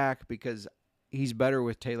be back? Because he's better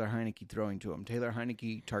with Taylor Heineke throwing to him. Taylor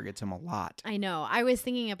Heineke targets him a lot. I know. I was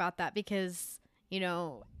thinking about that because,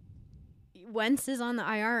 Wentz is on the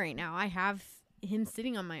IR right now. I have him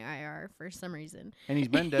sitting on my IR for some reason. And he's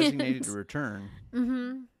been designated to return.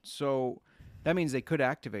 So that means they could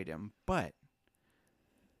activate him. But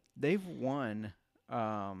they've won,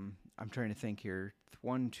 I'm trying to think here,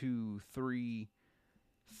 3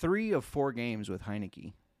 of 4 games with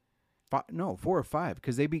Heineke. 4 or 5,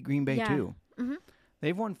 because they beat Green Bay too.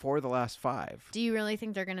 They've won 4 of the last 5. Do you really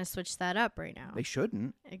think they're going to switch that up right now? They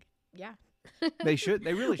shouldn't. Yeah. They should.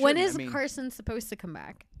 They really should. When is Carson supposed to come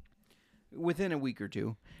back? Within a week or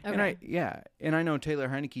two. Okay. And I know Taylor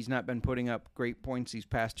Heineke's not been putting up great points these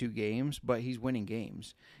past 2 games, but he's winning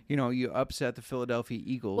games. You upset the Philadelphia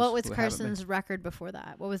Eagles. What was Carson's record before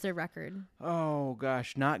that? What was their record? Oh,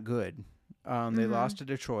 gosh, not good. They lost to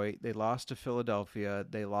Detroit. They lost to Philadelphia.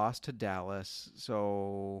 They lost to Dallas.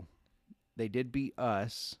 So they did beat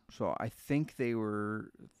us. So I think they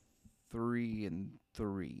were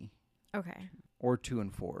 3-3. Okay. Or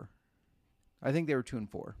 2-4. I think they were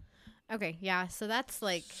 2-4. Okay, yeah. So that's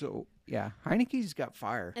like. So yeah, Heineke's got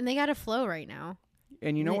fire, and they got a flow right now.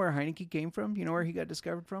 And you know where Heineke came from? You know where he got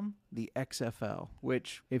discovered from? The XFL,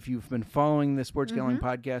 which if you've been following the Sports Gambling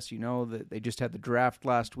Podcast, you know that they just had the draft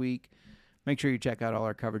last week. Make sure you check out all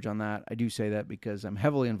our coverage on that. I do say that because I'm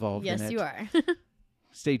heavily involved in it. Yes, you are.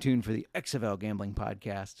 Stay tuned for the XFL Gambling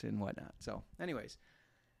Podcast and whatnot. So, anyways,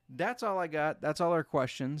 that's all I got. That's all our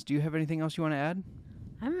questions. Do you have anything else you want to add?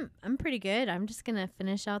 I'm pretty good. I'm just going to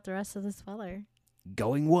finish out the rest of this Weller.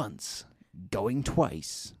 Going once. Going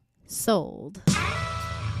twice. Sold.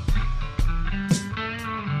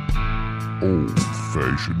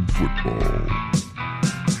 Old-fashioned football.